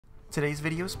Today's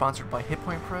video is sponsored by Hit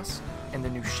Point Press and the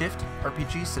new Shift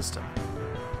RPG system.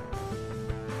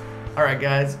 Alright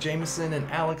guys, Jameson and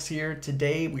Alex here.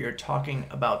 Today we are talking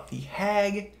about the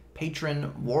Hag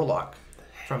Patron Warlock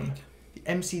from the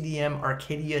MCDM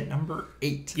Arcadia number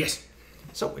 8. Yes.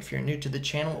 So if you're new to the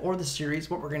channel or the series,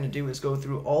 what we're going to do is go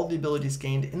through all the abilities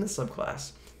gained in the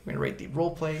subclass. We're going to rate the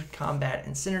roleplay, combat,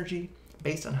 and synergy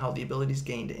based on how the abilities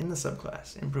gained in the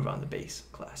subclass improve on the base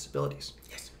class abilities.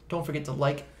 Yes. Don't Don't forget to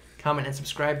like, comment, and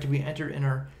subscribe to be entered in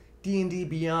our D&D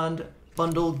Beyond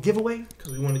bundle giveaway.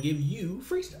 because we want to give you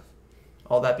free stuff.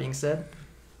 All that being said,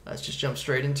 let's just jump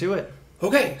straight into it.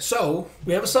 Okay, so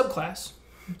we have a subclass.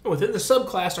 Within the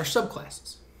subclass are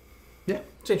subclasses. Yeah,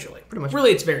 Essentially. Pretty much. Really,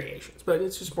 it's variations, but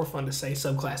it's just more fun to say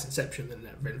subclass inception than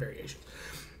variations.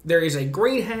 There is a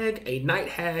green hag, a night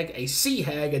hag, a sea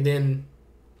hag, and then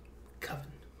coven.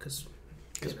 Because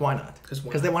why not?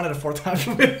 Because they wanted a fourth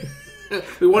option.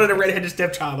 we wanted a redheaded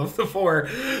stepchild of the four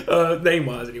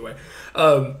name-wise, anyway.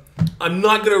 I'm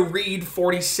not going to read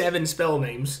 47 spell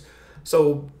names,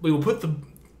 so we will put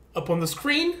them up on the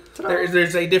screen.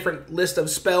 There's a different list of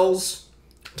spells,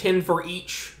 10 for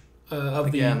each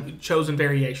of the chosen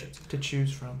variations. To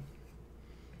choose from.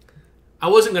 I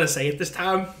wasn't going to say it this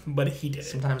time, but he did it.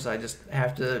 Sometimes I just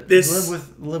have to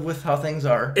live with how things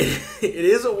are. It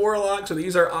is a warlock, so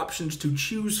these are options to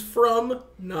choose from,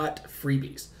 not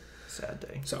freebies. Sad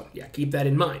day. So, yeah, keep that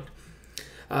in mind.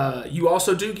 You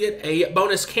also do get a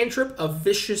bonus cantrip of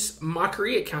Vicious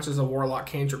Mockery. It counts as a warlock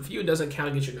cantrip for you. It doesn't count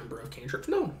against your number of cantrips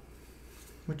known.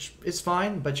 Which is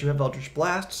fine, but you have Eldritch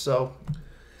Blast, so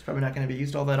it's probably not going to be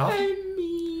used all that often. I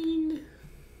mean...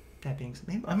 That being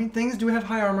said, I mean, things do have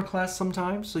high armor class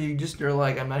sometimes, so you're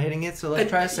like, I'm not hitting it, so let's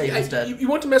try to save instead. You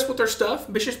want to mess with their stuff.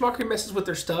 Vicious Mockery messes with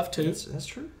their stuff, too. That's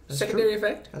true. That's Secondary true.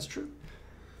 effect. That's true.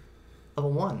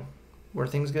 Level 1, where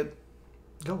things get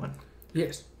going.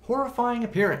 Yes. Horrifying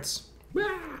Appearance.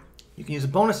 You can use a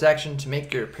bonus action to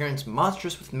make your appearance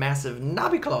monstrous with massive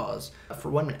knobby claws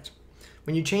for 1 minute.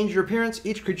 When you change your appearance,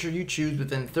 each creature you choose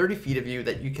within 30 feet of you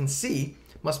that you can see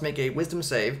must make a wisdom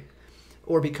save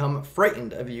or become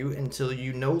frightened of you until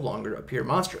you no longer appear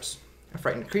monstrous. A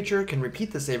frightened creature can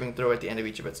repeat the saving throw at the end of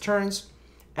each of its turns,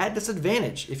 at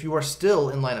disadvantage if you are still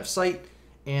in line of sight,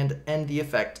 and end the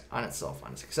effect on itself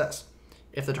on success.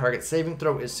 If the target's saving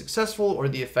throw is successful or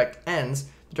the effect ends,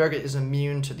 the target is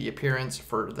immune to the appearance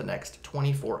for the next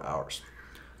 24 hours.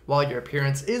 While your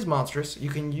appearance is monstrous, you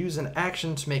can use an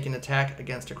action to make an attack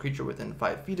against a creature within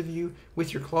 5 feet of you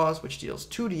with your claws, which deals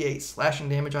 2d8 slashing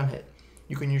damage on hit.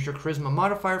 You can use your charisma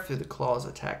modifier for the claws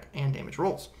attack and damage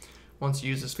rolls. Once you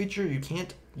use this feature, you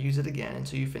can't use it again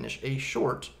until you finish a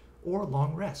short or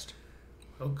long rest.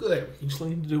 Oh, good. We just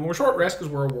need to do more short rest because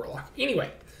we're a warlock.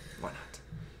 Anyway. Why not?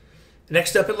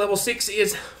 Next up at level 6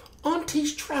 is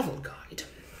Auntie's Travel Guide.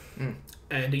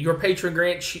 And your patron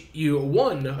grants you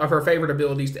one of her favorite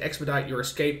abilities to expedite your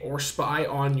escape or spy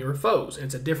on your foes. And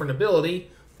it's a different ability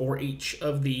for each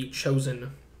of the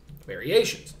chosen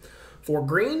variations. For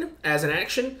green, as an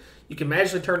action, you can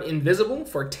magically turn invisible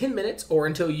for 10 minutes or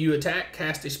until you attack,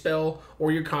 cast a spell,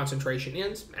 or your concentration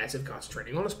ends, as if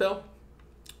concentrating on a spell.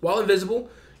 While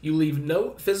invisible, you leave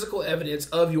no physical evidence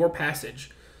of your passage,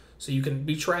 so you can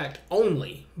be tracked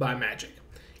only by magic.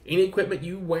 Any equipment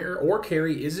you wear or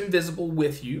carry is invisible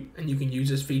with you, and you can use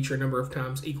this feature a number of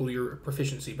times equal to your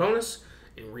proficiency bonus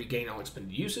and regain all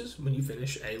expended uses when you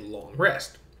finish a long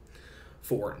rest.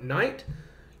 For night,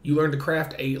 you learn to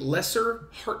craft a lesser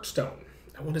heartstone.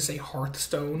 I want to say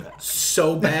hearthstone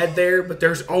so bad there, but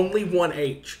there's only one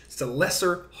H. It's a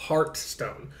lesser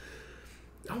heartstone.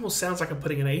 It almost sounds like I'm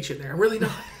putting an H in there. I'm really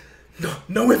not.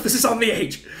 No emphasis on the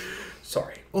H.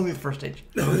 Sorry. Only the first H.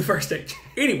 No, the first H.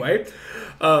 Anyway,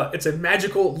 it's a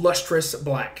magical, lustrous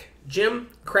black gem.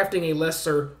 Crafting a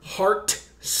lesser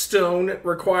heartstone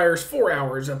requires 4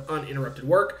 hours of uninterrupted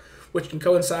work, which can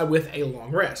coincide with a long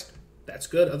rest. That's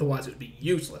good, otherwise it would be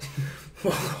useless.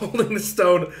 While holding the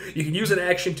stone, you can use an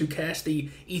action to cast the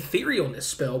Etherealness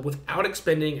spell without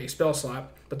expending a spell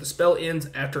slot, but the spell ends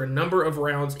after a number of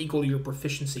rounds equal to your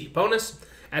proficiency bonus.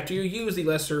 After you use the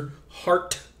lesser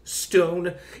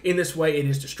Heartstone, in this way it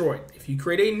is destroyed. If you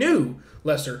create a new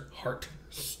lesser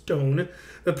Heartstone,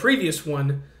 the previous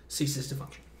one ceases to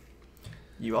function.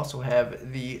 You also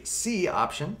have the sea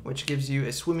option, which gives you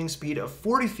a swimming speed of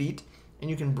 40 feet, and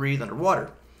you can breathe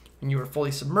underwater. When you are fully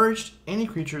submerged, any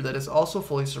creature that is also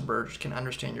fully submerged can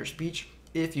understand your speech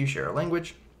if you share a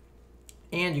language,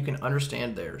 and you can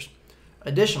understand theirs.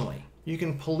 Additionally, you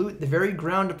can pollute the very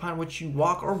ground upon which you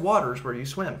walk or waters where you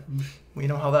swim. We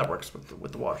know how that works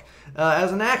with the water.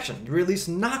 As an action, you release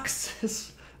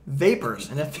noxious vapors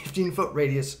in a 15-foot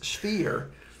radius sphere.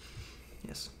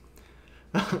 Yes.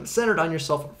 centered on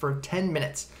yourself for 10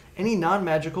 minutes. Any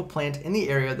non-magical plant in the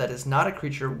area that is not a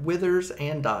creature withers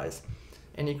and dies.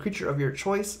 Any creature of your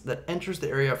choice that enters the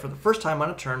area for the first time on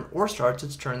a turn or starts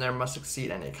its turn there must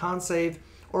succeed on a con save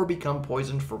or become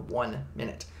poisoned for 1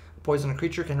 minute. A poisoned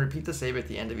creature can repeat the save at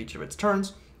the end of each of its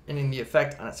turns, ending the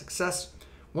effect on a success.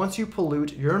 Once you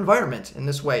pollute your environment in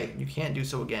this way, you can't do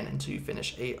so again until you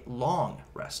finish a long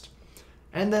rest.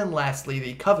 And then lastly,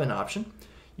 the Coven option.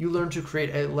 You learn to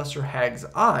create a Lesser Hag's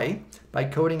Eye by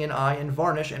coating an eye in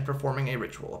varnish and performing a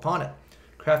ritual upon it.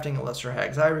 Crafting a Lesser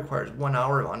Hag's Eye requires 1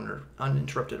 hour of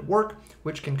uninterrupted work,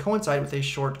 which can coincide with a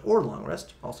short or long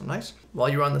rest, also nice. While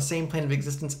you're on the same plane of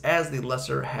existence as the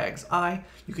Lesser Hag's Eye,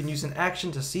 you can use an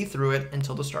action to see through it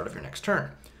until the start of your next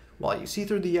turn. While you see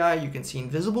through the eye, you can see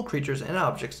invisible creatures and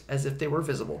objects as if they were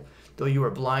visible, though you are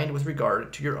blind with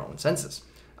regard to your own senses.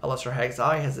 A Lesser Hag's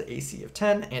Eye has an AC of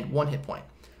 10 and 1 hit point.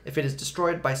 If it is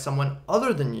destroyed by someone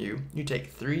other than you, you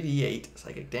take 3d8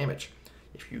 psychic damage.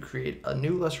 If you create a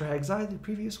new Lesser Hag's Eye, the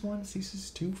previous one ceases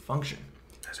to function.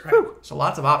 That's right. Whew. So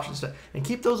lots of options. And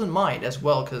keep those in mind as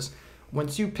well, because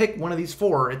once you pick one of these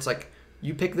 4, it's like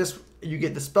you pick this, you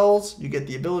get the spells, you get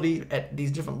the ability at these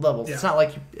different levels. Yeah. It's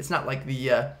not like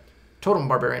the Totem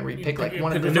Barbarian where you pick like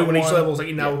one of the different each level. Like,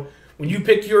 you know, when you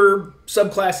pick your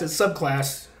subclass as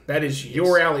subclass, that is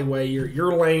your alleyway,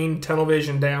 your lane, tunnel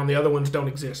vision down. The other ones don't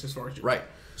exist as far as you right.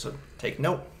 So take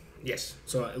note. Yes.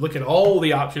 So look at all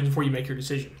the options before you make your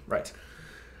decision. Right.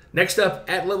 Next up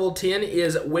at level 10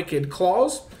 is Wicked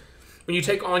Claws. When you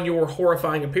take on your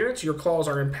horrifying appearance, your claws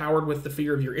are empowered with the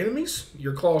fear of your enemies.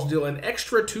 Your claws deal an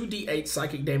extra 2d8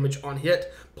 psychic damage on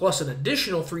hit, plus an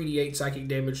additional 3d8 psychic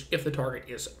damage if the target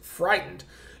is frightened.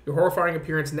 Your horrifying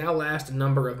appearance now lasts a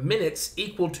number of minutes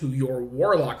equal to your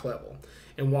warlock level.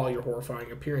 And while your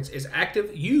horrifying appearance is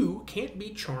active, you can't be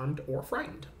charmed or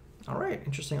frightened. All right.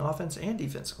 Interesting offense and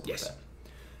defense. Yes. That.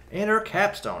 And our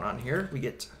capstone on here, we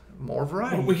get more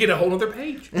variety. We get a whole other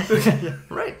page.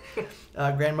 Right.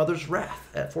 Grandmother's Wrath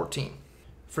at 14.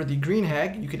 For the Green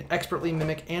Hag, you can expertly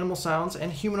mimic animal sounds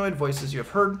and humanoid voices you have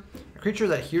heard. A creature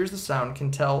that hears the sound can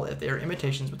tell if they are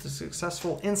imitations with a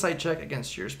successful insight check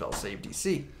against your spell save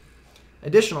DC.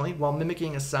 Additionally, while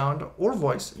mimicking a sound or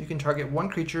voice, you can target one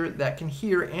creature that can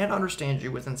hear and understand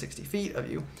you within 60 feet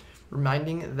of you,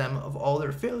 reminding them of all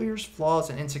their failures,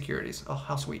 flaws, and insecurities. Oh,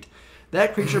 how sweet.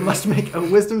 That creature must make a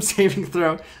wisdom saving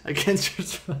throw against your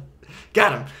spell.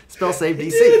 Got him. Spell save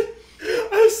DC.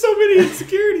 I have so many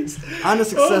insecurities. On a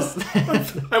success...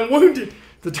 I'm wounded.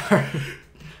 The target...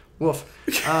 Woof.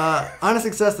 On a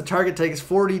success, the target takes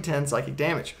 4d10 psychic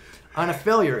damage. On a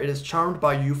failure, it is charmed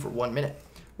by you for 1 minute.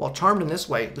 While charmed in this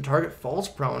way, the target falls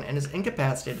prone and is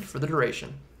incapacitated for the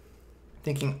duration,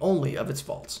 thinking only of its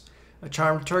faults. A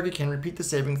charmed target can repeat the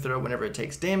saving throw whenever it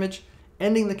takes damage,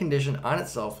 ending the condition on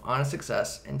itself on a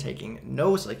success and taking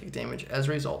no psychic damage as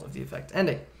a result of the effect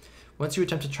ending. Once you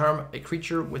attempt to charm a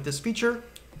creature with this feature,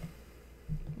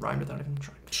 rhymed without even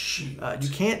trying. You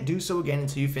can't do so again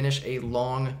until you finish a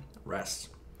long rest.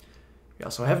 We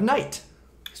also have Night,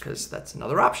 because that's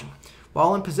another option.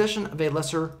 While in possession of a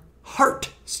lesser Heart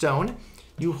Stone,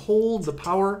 you hold the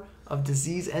power of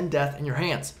disease and death in your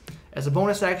hands. As a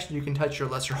bonus action, you can touch your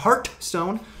Lesser Heart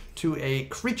Stone to a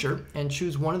creature and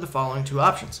choose one of the following 2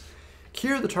 options.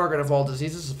 Cure the target of all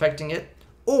diseases affecting it,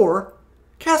 or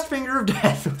cast Finger of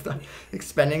Death without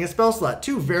expending a spell slot.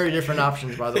 2 very different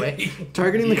options, by the way.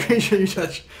 Targeting the creature you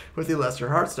touch with the Lesser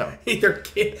Heart Stone. Either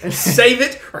save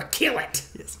it or kill it.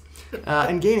 Yes.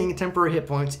 And gaining temporary hit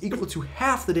points equal to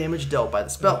half the damage dealt by the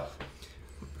spell.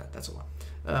 That's a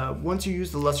lot. Once you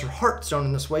use the Lesser Heart Stone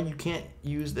in this way, you can't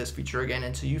use this feature again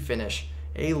until you finish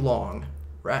a long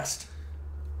rest.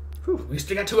 Whew. We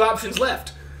still got 2 options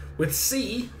left. With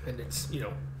sea, and it's,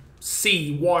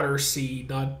 sea, water, sea,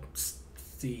 not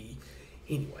sea.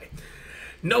 Anyway.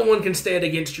 No one can stand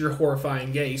against your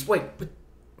horrifying gaze. Wait, but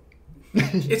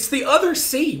it's the other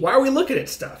sea. Why are we looking at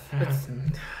stuff?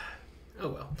 Oh,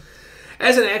 well.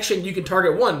 As an action, you can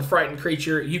target one frightened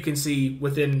creature you can see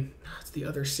within... It's the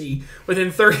other sea.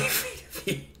 Within 30 feet of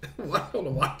you. I don't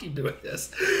know why I keep doing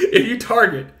this. If you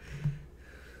target,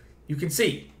 you can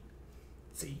see.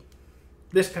 See.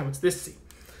 This time it's this sea.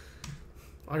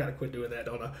 I gotta quit doing that,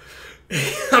 don't I?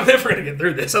 I'm never gonna get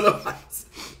through this otherwise.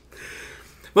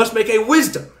 Must make a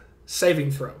wisdom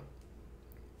saving throw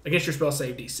against your spell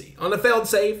save DC. On a failed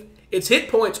save, its hit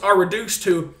points are reduced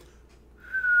to...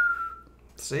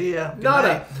 See ya.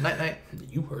 Nada. Night.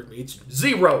 You heard me. It's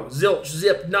 0. Zilch,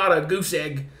 zip, nada, goose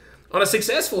egg. On a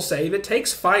successful save, it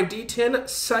takes 5d10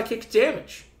 psychic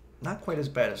damage. Not quite as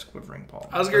bad as Quivering Palm.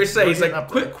 I was going to say, it's like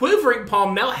Quivering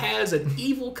Palm now has an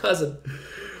evil cousin.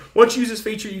 Once you use this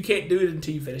feature, you can't do it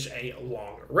until you finish a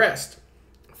long rest.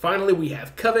 Finally, we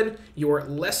have Coven. Your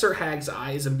lesser Hag's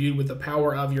Eye is imbued with the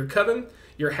power of your Coven.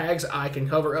 Your Hag's Eye can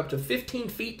hover up to 15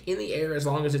 feet in the air as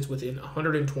long as it's within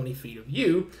 120 feet of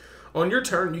you. On your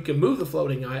turn, you can move the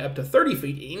floating eye up to 30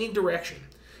 feet in any direction.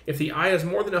 If the eye is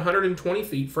more than 120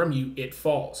 feet from you, it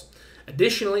falls.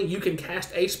 Additionally, you can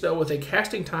cast a spell with a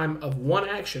casting time of 1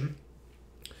 action.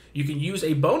 You can use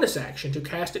a bonus action to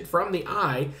cast it from the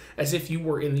eye as if you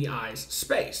were in the eye's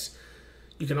space.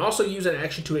 You can also use an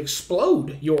action to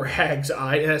explode your Hag's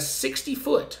Eye in a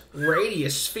 60-foot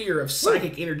radius sphere of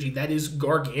psychic energy that is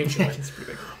gargantuan.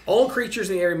 All creatures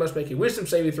in the area must make a wisdom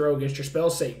saving throw against your spell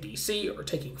save DC or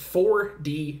taking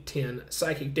 4d10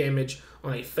 psychic damage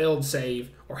on a failed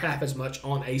save or half as much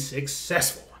on a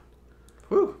successful one.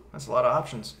 Whew, that's a lot of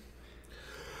options.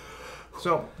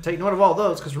 So, take note of all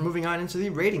those because we're moving on into the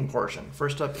rating portion.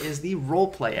 First up is the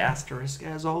roleplay asterisk,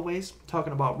 as always.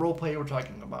 Talking about roleplay, we're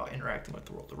talking about interacting with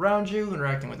the world around you,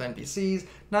 interacting with NPCs,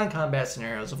 non-combat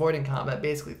scenarios, avoiding combat,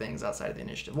 basically things outside of the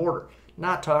initiative order.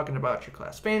 Not talking about your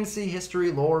class fantasy, history,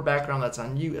 lore, background, that's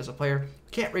on you as a player.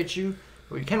 We can't rate you,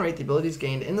 but we can rate the abilities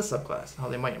gained in the subclass, how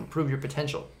they might improve your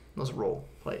potential in those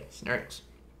roleplay scenarios.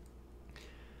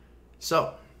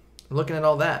 So, looking at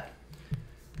all that,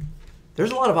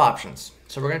 there's a lot of options,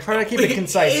 so we're going to try to keep it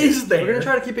concise. We're going to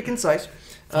try to keep it concise.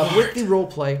 With the role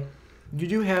play, you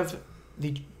do have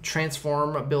the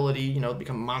transform ability,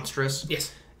 become monstrous.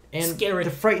 Yes. And scary.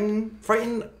 The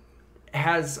frighten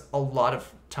has a lot of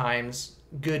times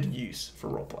good use for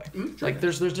role play. Mm-hmm. Like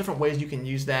there's different ways you can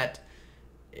use that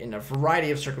in a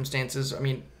variety of circumstances. I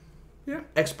mean,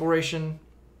 exploration,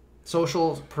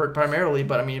 social primarily,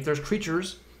 but I mean if there's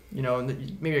creatures.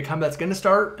 Maybe a combat's going to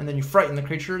start, and then you frighten the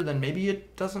creature, then maybe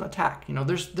it doesn't attack.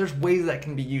 There's ways that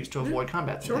can be used to avoid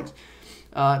combat. Sure. Things.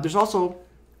 There's also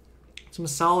some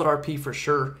solid RP for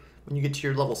sure when you get to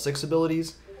your level 6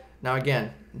 abilities. Now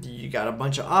again, you got a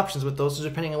bunch of options with those, so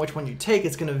depending on which one you take,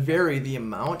 it's going to vary the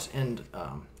amount and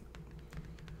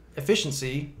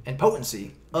efficiency and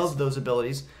potency of those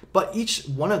abilities. But each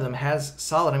one of them has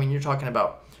solid. I mean, you're talking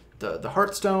about the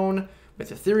Heartstone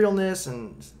with etherealness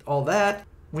and all that.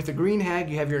 With the green hag,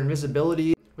 you have your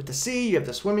invisibility. With the sea, you have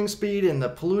the swimming speed and the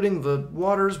polluting the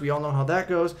waters. We all know how that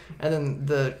goes. And then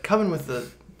the Coven with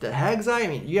the Hag's Eye. I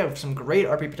mean, you have some great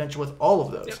RP potential with all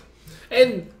of those. Yep.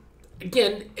 And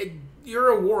again, you're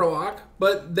a warlock,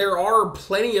 but there are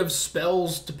plenty of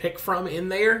spells to pick from in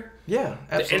there. Yeah,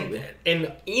 absolutely.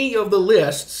 And any of the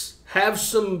lists have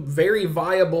some very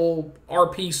viable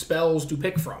RP spells to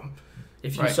pick from,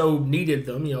 if you so needed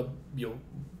them.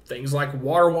 Things like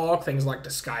Water Walk, things like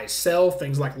Disguise Self,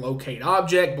 things like Locate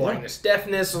Object, Blindness,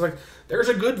 Deafness. There's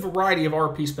a good variety of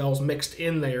RP spells mixed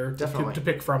in there to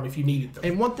pick from if you needed them.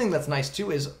 And one thing that's nice too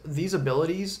is these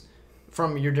abilities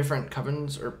from your different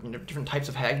covens or different types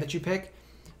of hag that you pick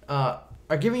are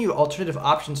giving you alternative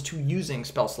options to using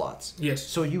spell slots. Yes.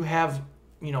 So you have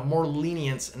more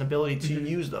lenience and ability to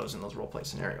use those in those roleplay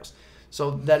scenarios.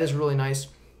 So that is really nice.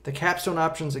 The capstone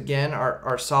options again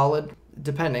are solid.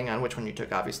 Depending on which one you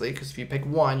took, obviously, because if you pick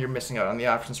one, you're missing out on the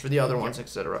options for the other ones,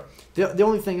 etc. The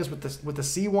only thing is with the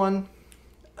C one,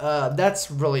 that's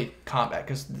really combat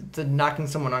because the knocking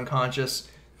someone unconscious.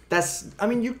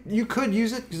 You could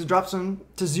use it because it drops them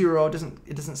to 0.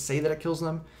 It doesn't say that it kills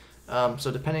them.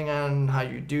 So depending on how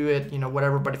you do it,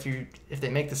 whatever. But if they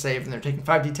make the save and they're taking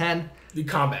 5d10, the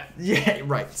combat. Yeah,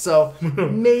 right. So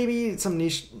maybe some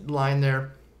niche line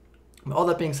there. All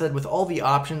that being said, with all the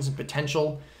options and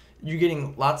potential, you're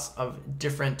getting lots of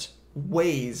different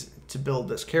ways to build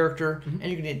this character, and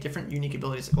you can get different unique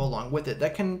abilities that go along with it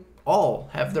that can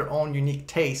all have their own unique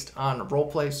taste on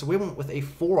roleplay. So we went with a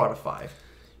 4 out of 5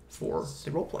 for the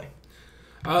roleplay.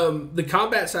 The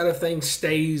combat side of things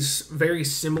stays very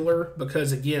similar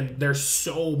because, again, there's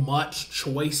so much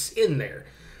choice in there.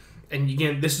 And,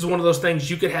 again, this is one of those things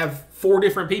you could have 4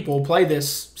 different people play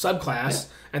this subclass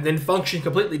and then function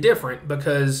completely different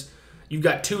because you've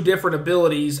got 2 different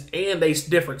abilities and a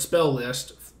different spell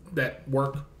list that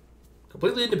work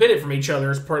completely independent from each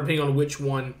other, depending on which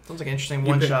one. Sounds like an interesting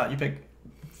one shot. You pick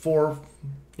 4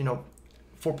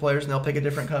 players, and they'll pick a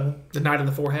different coven. The Knight of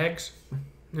the 4 Hags.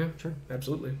 Yeah, sure,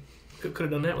 absolutely. Could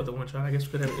have done that with the one shot. I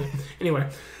guess we could have. Anyway,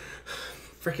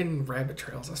 freaking rabbit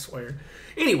trails, I swear.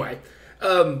 Anyway,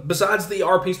 besides the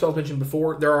RP spells mentioned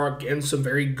before, there are again some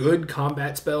very good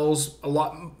combat spells. A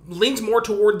lot leans more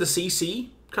toward the CC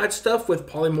kind of stuff with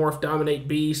Polymorph, Dominate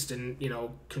Beast, and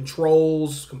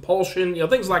controls, compulsion,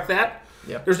 things like that.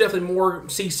 Yeah. There's definitely more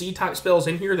CC type spells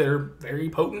in here that are very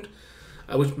potent,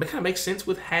 which kind of makes sense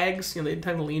with hags. They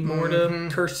tend to lean more to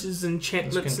curses,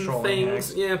 enchantments, and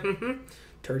things. Hags. Yeah,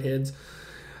 turd heads.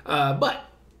 But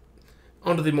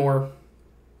onto the more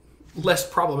less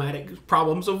problematic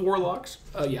problems of warlocks.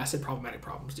 Yeah, I said problematic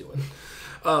problems. Deal with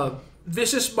it.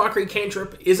 Vicious Mockery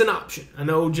Cantrip is an option. I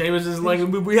know James is like,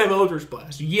 we have Eldritch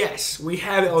Blast. Yes, we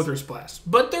have Eldritch Blast.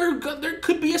 But there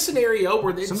could be a scenario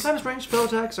where sometimes ranged spell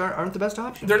attacks aren't the best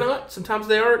option. They're not. Sometimes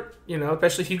they aren't. You know,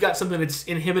 especially if you've got something that's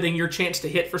inhibiting your chance to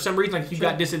hit for some reason. Like if you've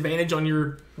got disadvantage on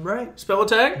your spell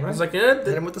attack. Right. It's like, hit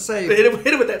him with the save. Hit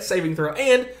him with that saving throw.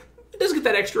 And it does get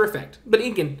that extra effect. But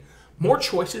again, more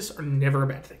choices are never a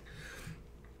bad thing.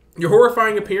 Your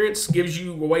Horrifying Appearance gives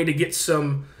you a way to get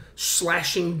some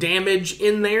slashing damage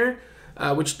in there,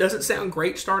 which doesn't sound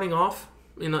great starting off,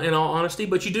 in all honesty,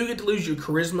 but you do get to lose your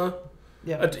charisma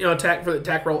attack for the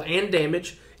attack roll and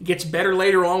damage. It gets better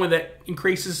later on when that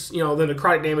increases, the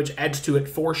necrotic damage adds to it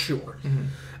for sure.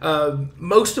 Mm-hmm.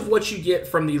 Most of what you get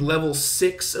from the level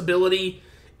 6 ability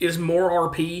is more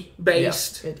RP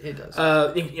based. Yeah, it does.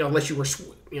 Unless you were,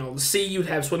 the sea, you'd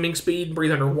have swimming speed,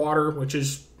 breathe underwater, which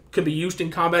could be used in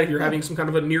combat if you're having some kind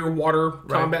of a near water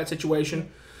combat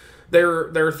situation.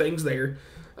 There are things there,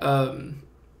 and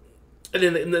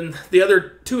then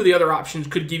two of the other options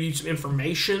could give you some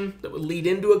information that would lead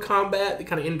into a combat that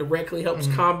kind of indirectly helps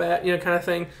combat, kind of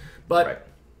thing. But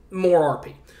more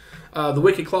RP. The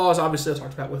Wicked Claws, obviously, I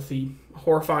talked about with the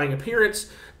Horrifying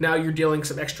Appearance. Now you're dealing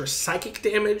some extra psychic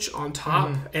damage on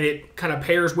top, and it kind of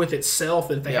pairs with itself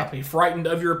that if they have to be frightened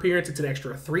of your appearance, it's an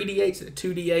extra 3d8, it's a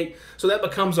 2d8. So that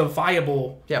becomes a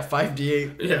viable...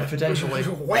 5d8, potentially.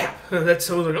 Wow. That's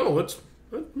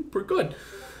pretty good.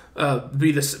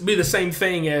 Be the same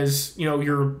thing as,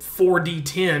 your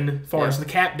 4d10 as far as the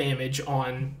cap damage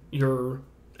on your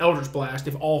Eldritch Blast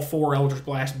if all 4 Eldritch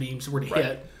Blast beams were to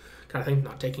hit. Kind of thing,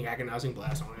 not taking Agonizing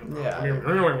Blast on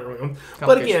it.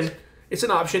 But again... It's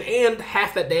an option, and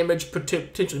half that damage,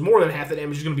 potentially more than half that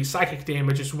damage, is going to be psychic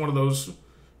damage. It's one of those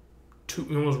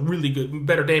really good,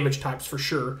 better damage types for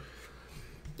sure.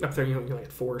 Up there, you like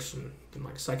Force and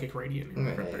like Psychic Radiant.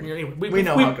 Anyway, we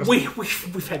know how it goes.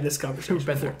 We've had this conversation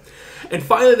before. And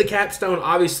finally, the capstone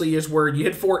obviously is where you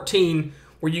hit 14,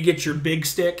 where you get your big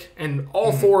stick, and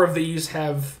all 4 of these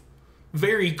have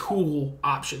very cool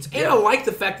options. And I like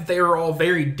the fact that they are all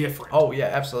very different. Oh yeah,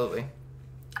 absolutely.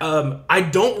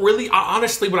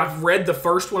 Honestly, when I've read the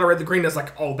first one, I read the green, I was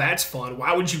like, oh, that's fun.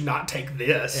 Why would you not take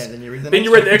this? And then you read the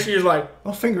next one, you're like,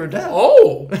 oh, finger of death.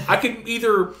 Oh, I can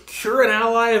either cure an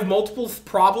ally of multiple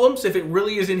problems if it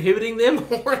really is inhibiting them,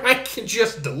 or I can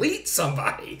just delete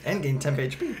somebody. And gain temp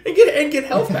HP. And get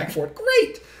health back for it.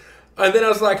 Great. And then I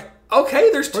was like,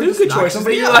 okay, there's 2 good choices.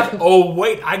 And you're like, oh,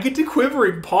 wait, I get to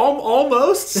Quivering Palm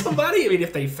almost somebody? I mean,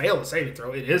 if they fail the saving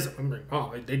throw, it is. I'm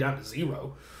like, they down to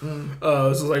 0.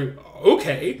 So it's like,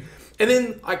 okay. And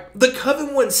then the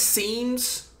Coven one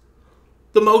seems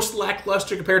the most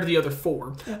lackluster compared to the other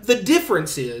 4. The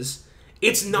difference is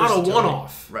it's not a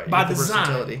one-off by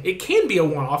design. It can be a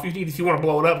one-off if you want to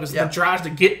blow it up because if it tries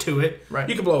to get to it,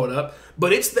 you can blow it up.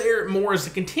 But it's there more as a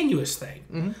continuous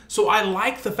thing. So I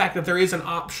like the fact that there is an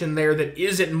option there that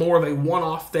isn't more of a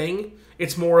one-off thing.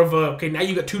 It's more of a, now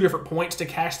you got 2 different points to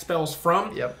cast spells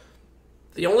from. Yep.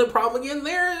 The only problem again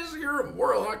there is you're a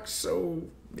warlock, so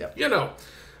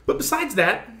But besides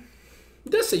that,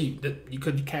 it does say that you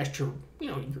could cast your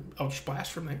Eldritch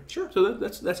Blast from there. Sure. So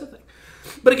that's a thing.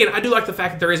 But again, I do like the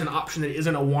fact that there is an option that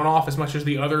isn't a one-off as much as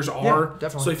the others are. Yeah,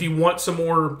 definitely. So if you want some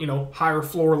more, higher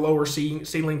floor, lower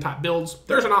ceiling type builds,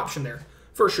 there's an option there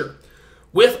for sure.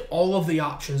 With all of the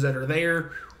options that are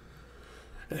there,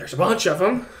 and there's a bunch of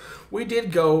them, we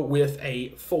did go with a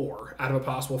 4 out of a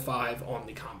possible 5 on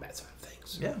the combat side of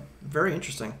things. Yeah, very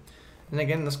interesting. And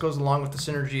again, this goes along with the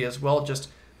synergy as well, just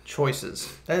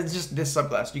choices. That's just this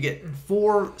subclass. You get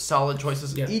 4 solid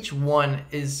choices. Yeah. Each one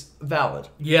is valid.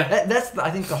 Yeah. That's,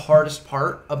 I think, the hardest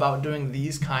part about doing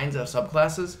these kinds of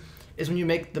subclasses is when you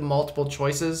make the multiple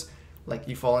choices, like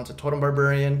you fall into Totem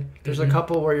Barbarian. There's a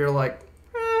couple where you're like,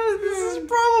 this is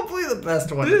probably the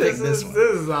best one to take this one.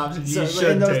 This is an option you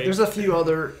should take. There's a few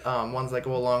other ones that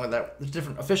go along with that. There's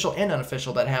different official and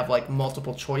unofficial that have like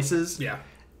multiple choices. Yeah.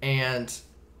 And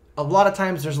a lot of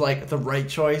times there's like the right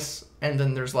choice and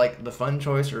then there's like the fun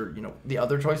choice or, the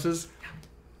other choices.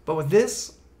 But with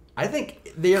this, I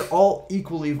think they are all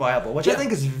equally viable, which I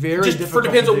think is very difficult.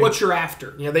 Depends on what you're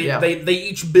after. They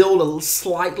each build a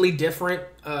slightly different,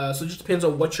 so it just depends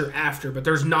on what you're after. But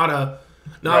there's not a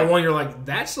one you're like,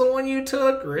 that's the one you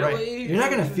took, really? Right. You're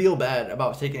not going to feel bad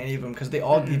about taking any of them because they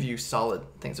all give you solid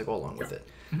things that go along with it.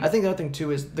 I think the other thing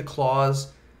too is the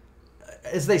claws,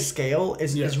 as they scale,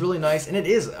 is really nice, and it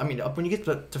is. I mean, up when you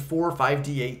get to 4 or 5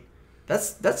 d8,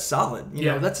 that's solid.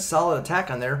 That's a solid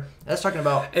attack on there. That's talking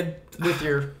about with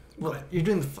your Well, you're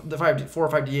doing the 4 or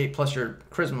 5d8 plus your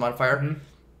charisma modifier,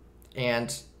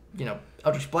 and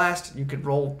Eldritch Blast. You could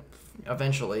roll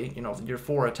eventually. Your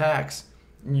 4 attacks.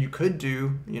 And you could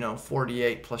do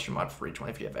 4d8 plus your mod for each one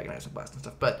if you have Agonizing Blast and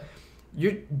stuff. But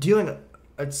you're dealing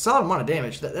a solid amount of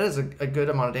damage. That is a good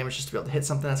amount of damage just to be able to hit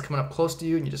something that's coming up close to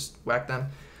you, and you just whack them.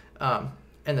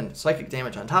 And then psychic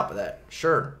damage on top of that.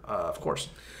 Sure, of course.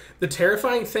 The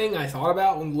terrifying thing I thought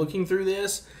about when looking through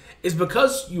this is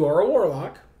because you are a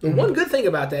warlock. The one good thing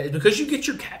about that is because you get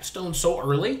your capstone so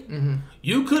early,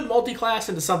 you could multi-class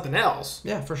into something else.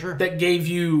 Yeah, for sure. That gave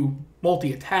you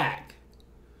multi-attack.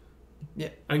 Yeah.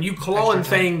 And you clawing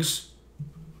things.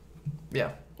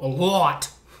 Yeah. A lot.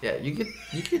 Yeah, you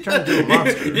could turn into a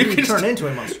monster. You can turn into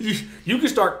a monster. You can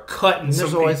start cutting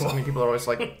some always, people. People are always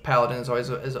like, Paladin is always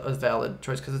a valid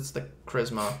choice because it's the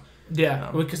charisma. Yeah,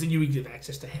 because then you would get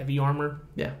access to heavy armor.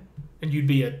 Yeah. And you'd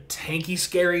be a tanky,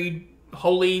 scary,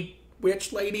 holy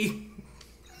witch lady.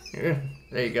 Yeah,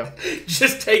 there you go.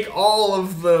 Just take all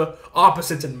of the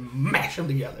opposites and mash them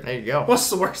together. There you go. What's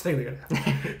the worst thing that could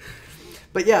happen?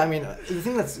 But yeah, I mean, the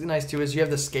thing that's nice too is you have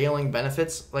the scaling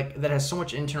benefits that has so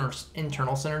much internal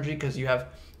synergy because you have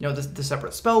the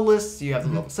separate spell lists, you have the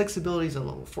level 6 abilities and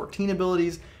level 14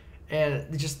 abilities,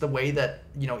 and just the way that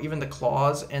even the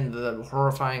claws and the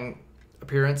horrifying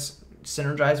appearance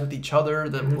synergize with each other,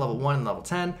 the level 1 and level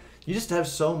 10. You just have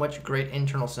so much great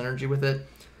internal synergy with it,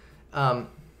 and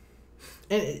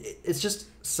it's just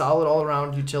solid all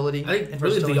around utility. I think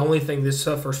really the only thing this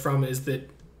suffers from is that.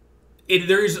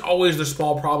 There is always the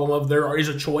small problem of there is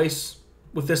a choice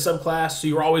with this subclass, so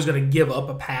you're always going to give up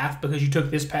a path because you took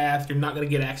this path. You're not going to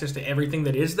get access to everything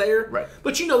that is there. Right.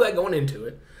 But you know that going into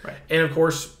it. Right. And, of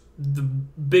course, the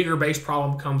bigger base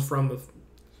problem comes from if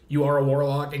you are a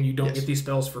warlock and you don't get these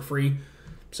spells for free.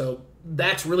 So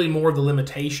that's really more of the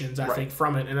limitations, I think,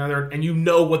 from it. And you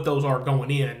know what those are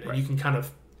going in, and you can kind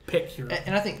of pick your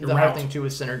And I think the hard thing, too,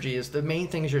 with synergy is the main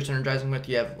things you're synergizing with.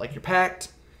 You have, like, your Pact,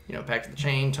 Pact of the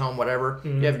Chain, Tome, whatever.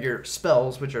 You have your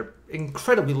spells, which are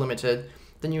incredibly limited.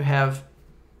 Then you have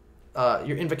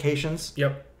your invocations.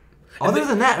 Yep. Other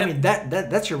than that, I mean,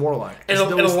 that's your warlock. And a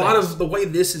lot of the way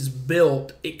this is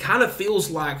built, it kind of feels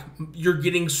like you're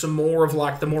getting some more of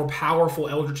like the more powerful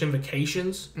Eldritch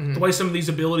Invocations. The way some of these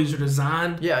abilities are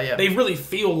designed, they really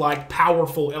feel like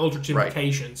powerful Eldritch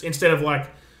Invocations instead of like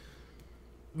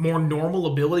more normal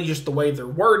ability, just the way they're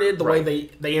worded, the way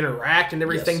they interact and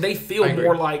everything. They feel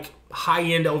more like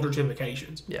high-end Eldritch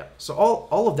Invocations. Yeah. So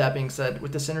all of that being said,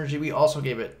 with the synergy, we also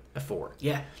gave it a 4.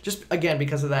 Yeah. Just, again,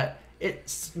 because of that,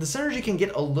 the synergy can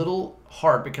get a little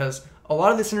hard because a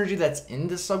lot of the synergy that's in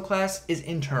this subclass is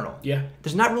internal. Yeah.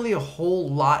 There's not really a whole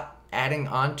lot adding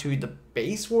on to the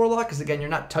base Warlock because, again, you're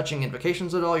not touching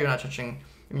invocations at all. You're not touching...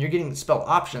 I mean, you're getting spell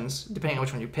options depending on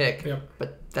which one you pick,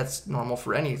 but that's normal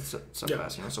for any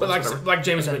subclass. So but like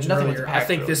James mentioned earlier, I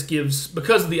think this gives,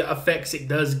 because of the effects it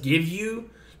does give you,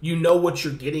 you know what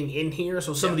you're getting in here.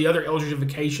 So some of the other Eldritch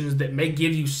Invocations that may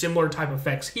give you similar type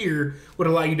effects here would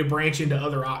allow you to branch into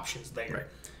other options there. Right.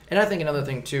 And I think another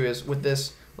thing too is with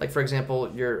this, like for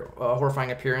example, your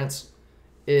horrifying appearance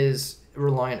is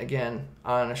reliant again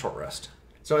on a short rest.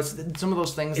 So it's some of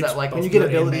those things that, like, when you get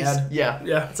abilities,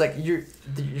 it's like you're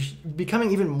becoming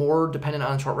even more dependent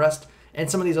on short rest, and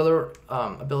some of these other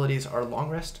abilities are long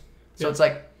rest. So it's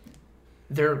like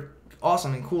they're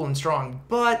awesome and cool and strong,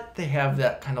 but they have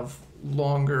that kind of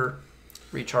longer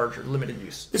recharge or limited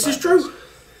use. This is true.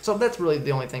 So that's really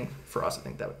the only thing for us, I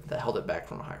think, that held it back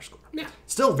from a higher score. Yeah.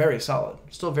 Still very solid.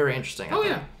 Still very interesting.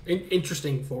 I think.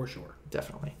 Interesting for sure.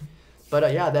 Definitely.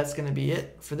 But yeah, that's going to be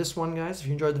it for this one, guys. If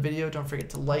you enjoyed the video, don't forget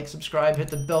to like, subscribe, hit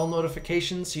the bell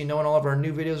notification so you know when all of our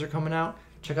new videos are coming out.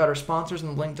 Check out our sponsors in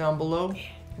the link down below.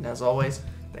 And as always,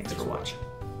 thanks for watching.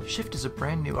 Shift is a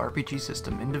brand new RPG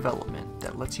system in development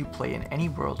that lets you play in any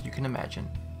world you can imagine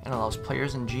and allows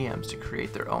players and GMs to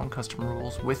create their own custom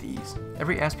rules with ease.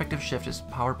 Every aspect of Shift is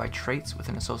powered by traits with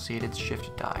an associated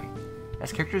Shift die.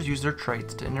 As characters use their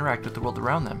traits to interact with the world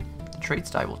around them, the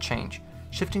traits die will change,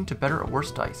 shifting to better or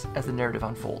worse dice as the narrative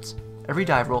unfolds. Every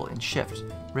die roll in Shift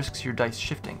risks your dice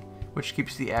shifting, which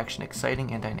keeps the action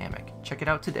exciting and dynamic. Check it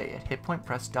out today at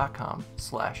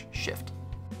hitpointpress.com/shift.